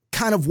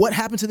kind of what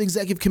happened to the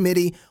executive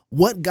committee,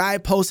 what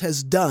Guidepost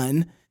has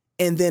done,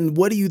 and then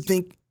what do you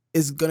think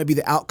is going to be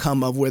the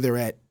outcome of where they're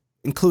at,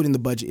 including the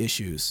budget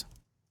issues?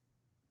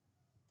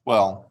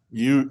 Well,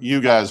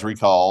 you guys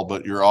recall,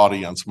 but your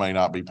audience may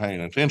not be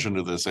paying attention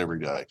to this every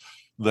day,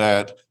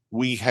 that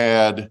we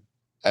had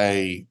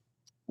in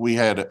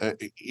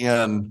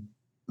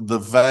the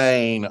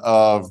vein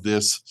of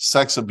this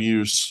sex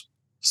abuse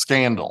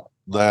scandal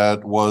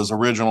that was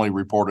originally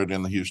reported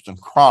in the Houston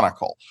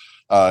Chronicle,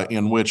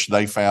 in which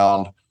they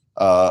found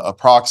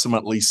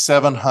approximately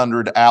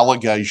 700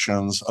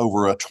 allegations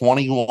over a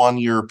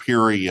 21-year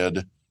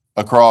period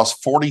across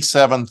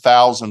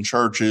 47,000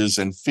 churches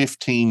and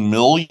 15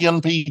 million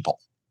people,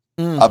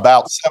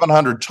 about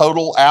 700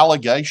 total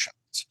allegations,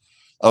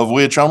 of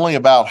which only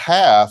about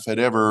half had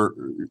ever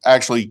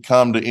actually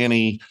come to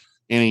any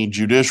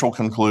judicial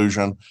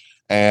conclusion.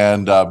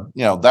 And,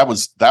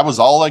 that was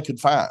all they could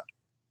find.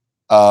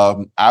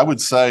 I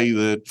would say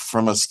that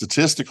from a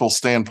statistical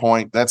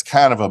standpoint, that's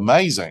kind of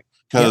amazing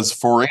because,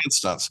 for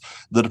instance,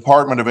 the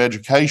Department of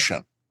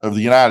Education of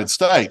the United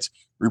States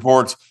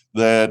reports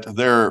that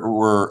there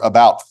were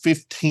about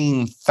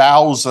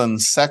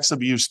 15,000 sex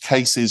abuse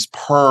cases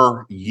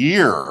per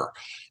year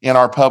in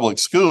our public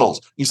schools.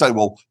 You say,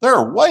 well, there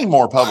are way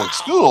more public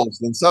schools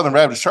than Southern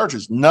Baptist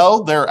churches.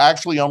 No, there are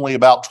actually only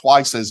about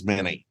twice as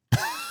many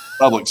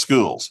public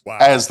schools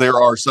as there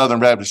are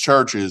Southern Baptist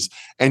churches,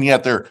 and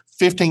yet there are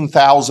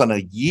 15,000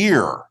 a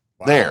year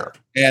there.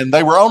 And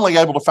they were only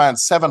able to find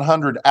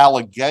 700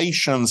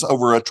 allegations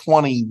over a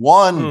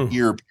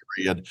 21-year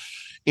period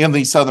in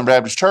these Southern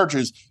Baptist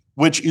churches,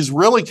 which is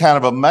really kind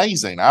of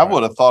amazing. I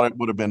would have thought it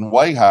would have been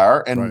way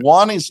higher, and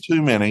one is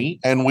too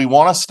many, and we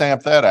want to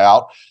stamp that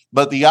out.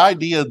 But the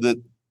idea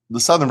that the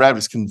Southern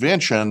Baptist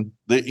Convention,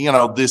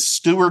 this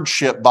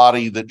stewardship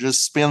body that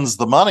just spends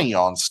the money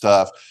on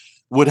stuff,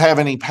 would have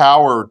any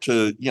power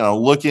to,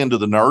 look into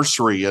the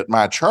nursery at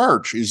my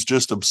church is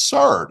just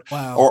absurd.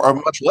 Wow. Or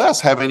much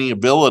less have any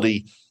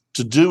ability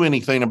to do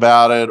anything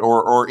about it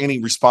or any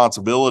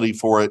responsibility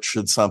for it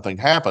should something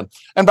happen.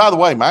 And by the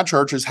way, my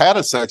church has had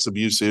a sex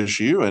abuse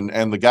issue,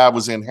 and the guy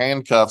was in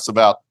handcuffs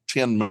about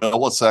 10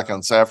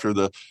 milliseconds after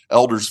the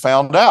elders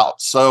found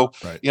out. So,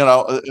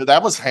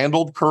 that was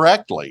handled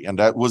correctly, and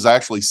that was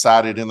actually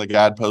cited in the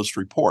Guidepost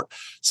report.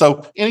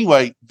 So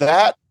anyway,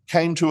 that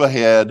came to a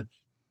head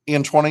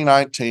in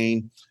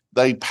 2019.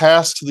 They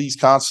passed these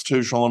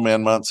constitutional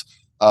amendments,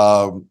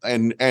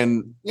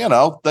 and you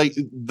know,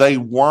 they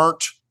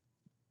weren't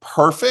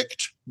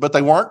perfect, but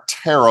they weren't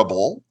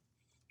terrible,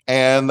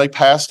 and they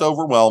passed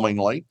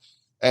overwhelmingly.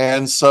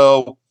 And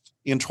so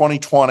in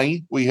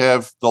 2020, we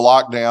have the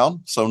lockdown,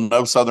 so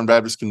no Southern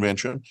Baptist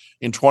Convention.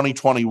 In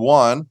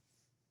 2021,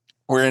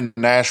 we're in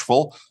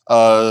Nashville.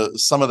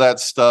 Some of that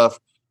stuff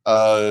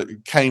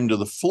came to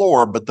the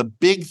floor, but the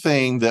big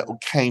thing that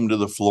came to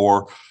the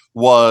floor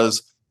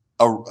was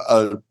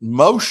a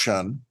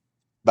motion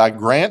by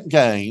Grant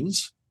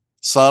Gaines,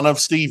 son of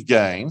Steve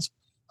Gaines,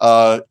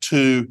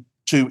 to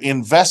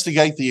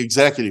investigate the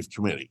executive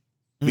committee,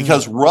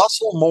 because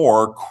Russell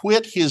Moore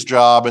quit his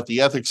job at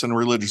the Ethics and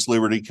Religious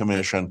Liberty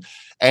Commission.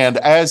 And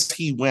as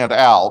he went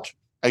out,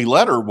 a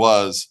letter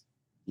was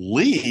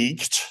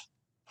leaked.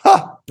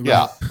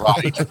 Yeah,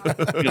 right.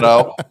 You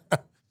know,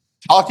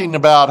 talking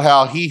about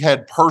how he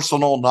had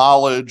personal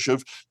knowledge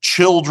of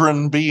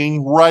children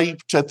being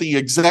raped at the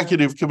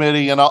executive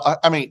committee. And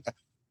I mean,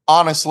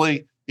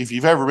 honestly, if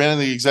you've ever been in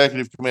the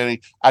executive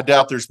committee, I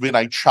doubt there's been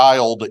a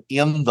child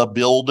in the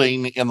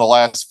building in the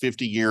last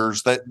 50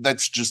 years.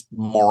 That's just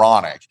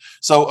moronic.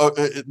 So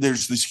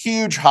there's this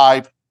huge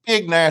hype,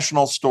 big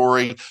national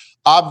story.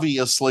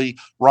 Obviously,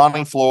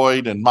 Ronnie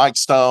Floyd and Mike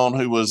Stone,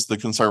 who was the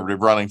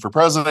conservative running for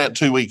president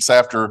 2 weeks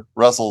after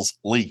Russell's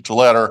leaked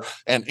letter,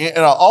 and you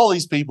know, all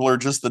these people are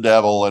just the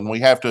devil, and we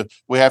have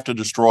to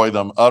destroy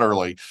them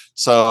utterly.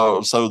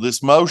 So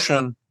this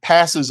motion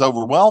passes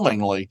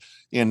overwhelmingly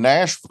in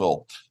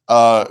Nashville,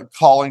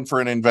 calling for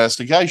an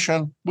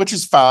investigation, which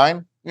is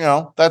fine. You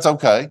know, that's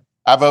okay.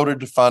 I voted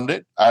to fund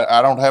it.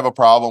 I don't have a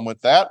problem with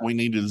that. We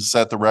needed to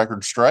set the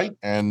record straight,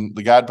 and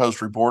the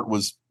Guidepost report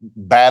was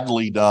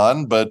badly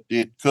done, but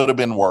it could have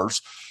been worse.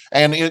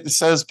 And it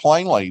says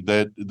plainly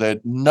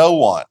that no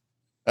one,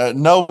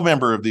 no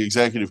member of the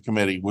executive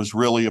committee was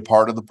really a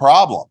part of the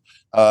problem,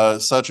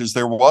 such as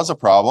there was a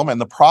problem, and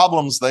the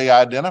problems they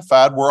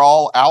identified were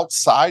all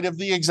outside of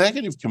the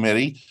executive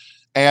committee,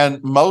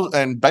 and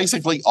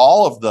basically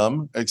all of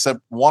them, except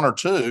one or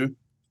two.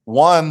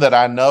 One that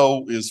I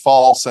know is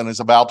false and is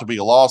about to be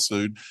a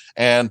lawsuit,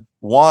 and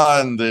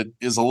one that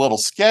is a little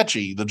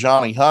sketchy, the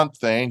Johnny Hunt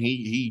thing.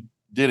 He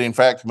did in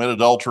fact commit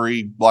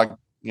adultery, like,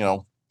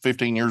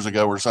 15 years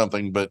ago or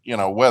something, but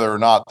whether or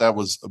not that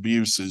was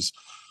abuse is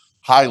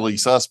highly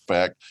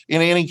suspect.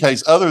 In any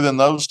case, other than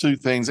those two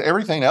things,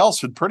 everything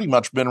else had pretty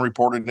much been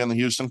reported in the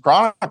Houston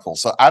Chronicle.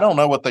 So I don't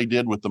know what they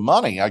did with the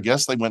money. I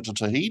guess they went to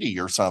Tahiti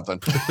or something,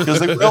 because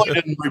they really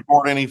didn't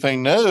report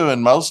anything new,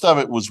 and most of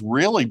it was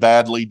really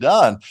badly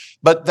done.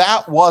 But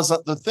that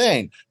wasn't the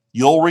thing.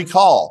 You'll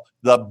recall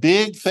the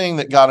big thing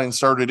that got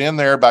inserted in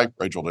there by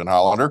Rachel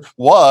Denhollander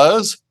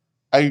was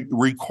a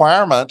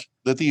requirement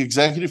that the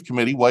executive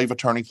committee waive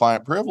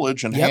attorney-client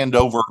privilege and hand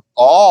over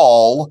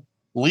all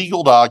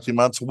legal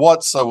documents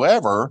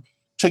whatsoever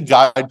to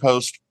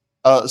Guidepost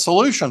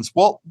Solutions.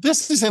 Well,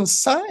 this is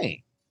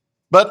insane.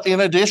 But in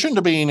addition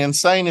to being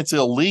insane, it's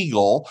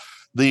illegal.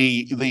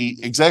 The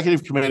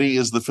executive committee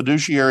is the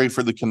fiduciary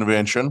for the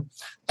convention,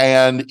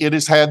 and it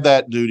has had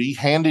that duty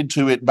handed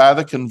to it by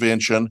the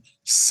convention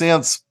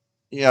since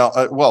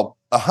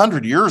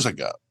 100 years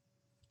ago.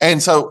 And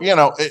so,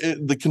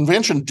 the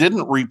convention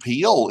didn't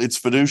repeal its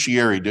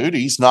fiduciary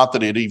duties, not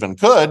that it even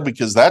could,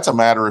 because that's a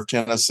matter of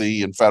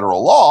Tennessee and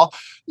federal law.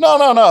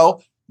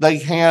 No. They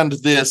hand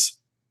this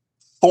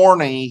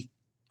thorny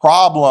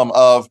problem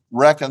of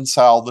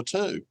reconcile the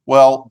two.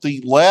 Well,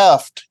 the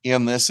left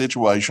in this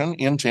situation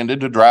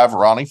intended to drive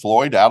Ronnie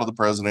Floyd out of the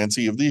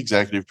presidency of the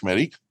executive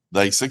committee.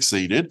 They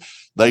succeeded.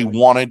 They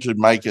wanted to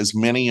make as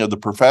many of the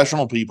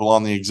professional people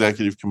on the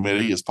executive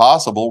committee as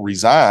possible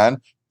resign,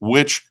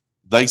 which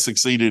they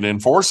succeeded in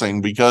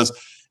forcing, because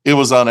it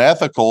was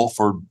unethical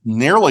for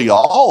nearly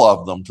all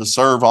of them to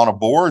serve on a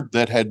board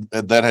that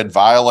had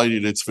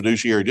violated its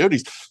fiduciary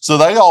duties. So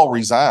they all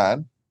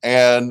resigned,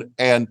 and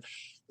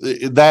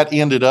that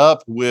ended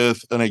up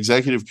with an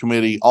executive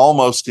committee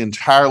almost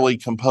entirely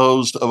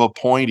composed of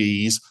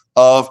appointees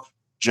of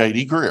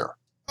J.D. Greear.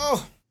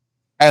 Oh.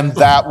 And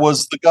that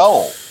was the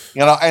goal,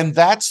 and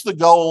that's the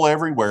goal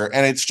everywhere.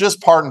 And it's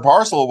just part and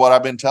parcel of what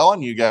I've been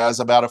telling you guys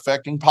about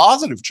affecting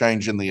positive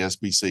change in the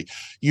SBC.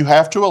 You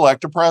have to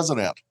elect a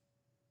president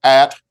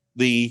at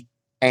the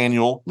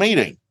annual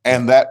meeting,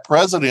 and that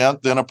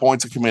president then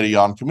appoints a committee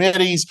on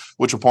committees,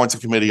 which appoints a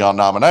committee on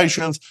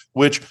nominations,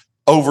 which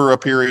over a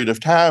period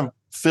of time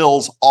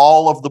fills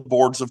all of the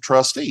boards of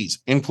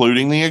trustees,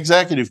 including the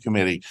executive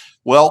committee.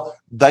 Well,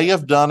 they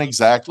have done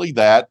exactly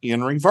that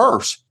in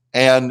reverse.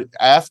 And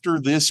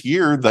after this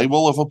year, they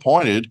will have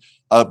appointed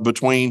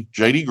between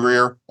J.D.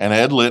 Greear and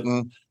Ed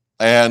Litton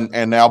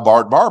and now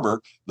Bart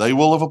Barber, they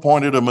will have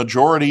appointed a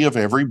majority of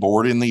every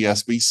board in the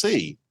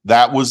SBC.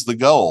 That was the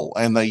goal.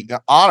 And they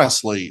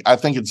honestly, I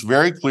think it's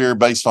very clear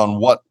based on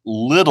what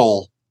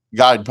little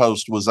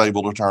Guidepost was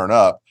able to turn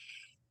up.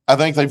 I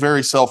think they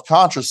very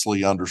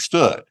self-consciously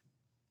understood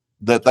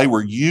that they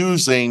were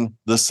using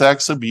the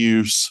sex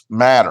abuse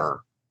matter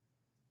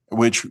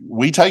which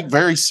we take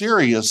very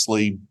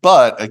seriously.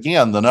 But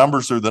again, the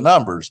numbers are the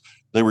numbers.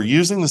 They were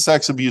using the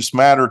Sex Abuse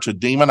Matter to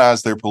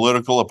demonize their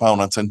political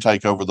opponents and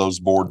take over those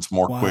boards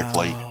more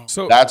quickly.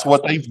 So That's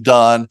what they've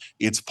done.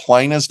 It's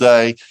plain as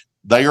day.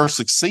 They are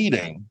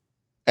succeeding.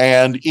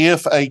 And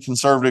if a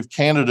conservative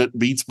candidate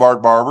beats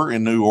Bart Barber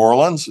in New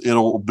Orleans,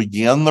 it'll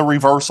begin the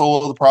reversal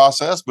of the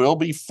process, but it'll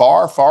be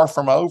far, far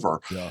from over.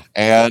 Yeah.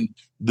 And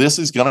this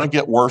is going to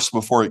get worse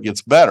before it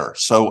gets better.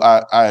 So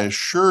I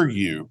assure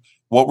you,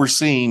 what we're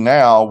seeing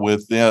now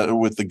with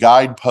the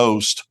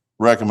guidepost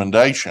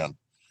recommendation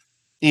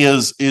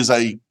is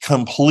a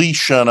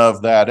completion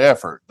of that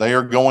effort. They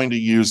are going to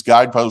use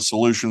guidepost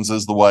solutions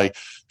as the way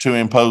to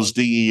impose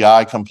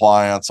DEI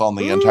compliance on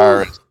the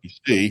entire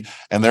SEC,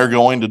 and they're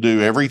going to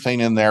do everything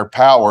in their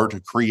power to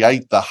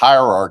create the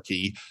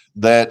hierarchy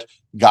that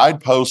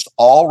Guidepost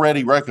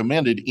already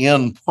recommended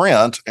in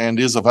print and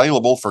is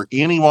available for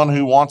anyone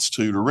who wants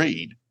to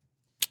read.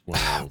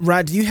 wow.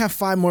 Rod, do you have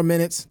 5 more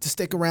minutes to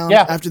stick around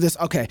Yeah. after this?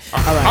 Okay. All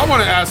right. I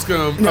want to ask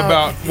him No.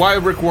 about why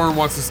Rick Warren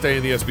wants to stay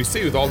in the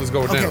SBC with all this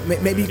going Okay, down.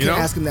 maybe you can know?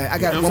 ask him that. I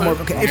got You know one what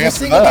more. I'm saying? Okay, if you're Answer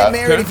single, that. get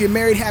married. Okay. If you're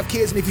married, have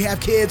kids. And if you have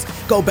kids,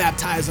 go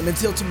baptize them.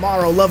 Until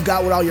tomorrow, love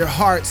God with all your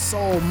heart,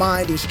 soul,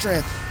 mind, and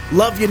strength.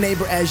 Love your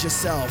neighbor as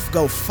yourself.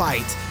 Go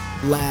fight,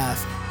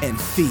 laugh, and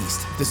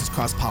feast. This is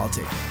Cross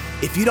Politic.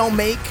 If you don't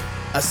make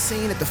a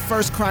scene at the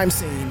first crime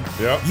scene,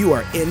 Yep. you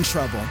are in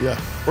trouble. Yeah.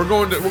 We're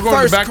going to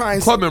First back crime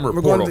club scene. member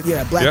We're portal. going to,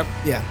 yeah, black. Yep.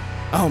 Yeah.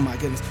 Oh my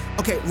goodness.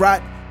 Okay,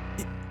 Rod,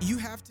 you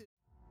have to.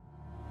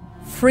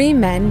 Free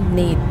men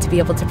need to be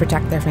able to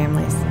protect their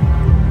families.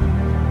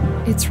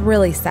 It's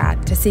really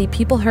sad to see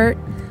people hurt,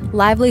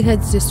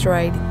 livelihoods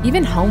destroyed,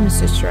 even homes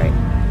destroyed,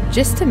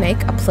 just to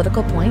make a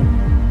political point.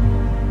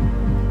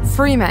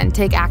 Free men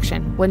take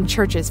action when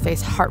churches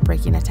face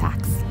heartbreaking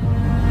attacks.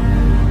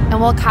 And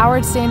while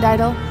cowards stand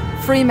idle,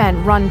 free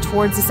men run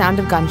towards the sound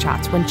of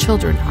gunshots when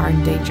children are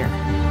in danger.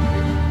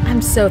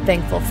 I'm so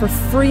thankful for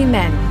free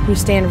men who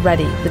stand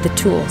ready with the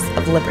tools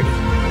of liberty.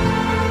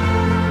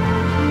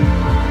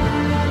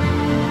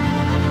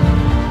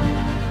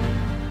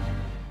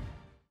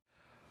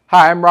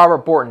 Hi, I'm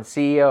Robert Borton,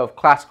 CEO of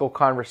Classical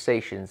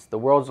Conversations, the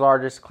world's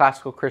largest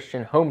classical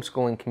Christian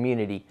homeschooling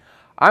community.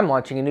 I'm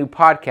launching a new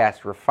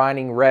podcast,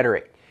 Refining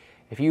Rhetoric.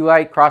 If you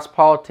like cross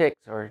politics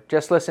or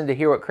just listen to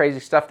hear what crazy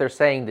stuff they're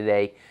saying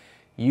today,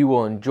 you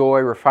will enjoy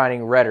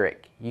Refining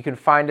Rhetoric. You can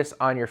find us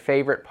on your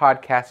favorite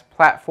podcast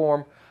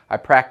platform. I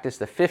practice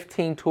the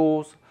 15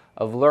 tools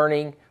of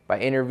learning by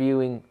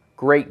interviewing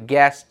great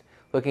guests,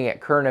 looking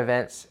at current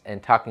events,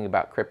 and talking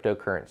about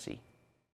cryptocurrency.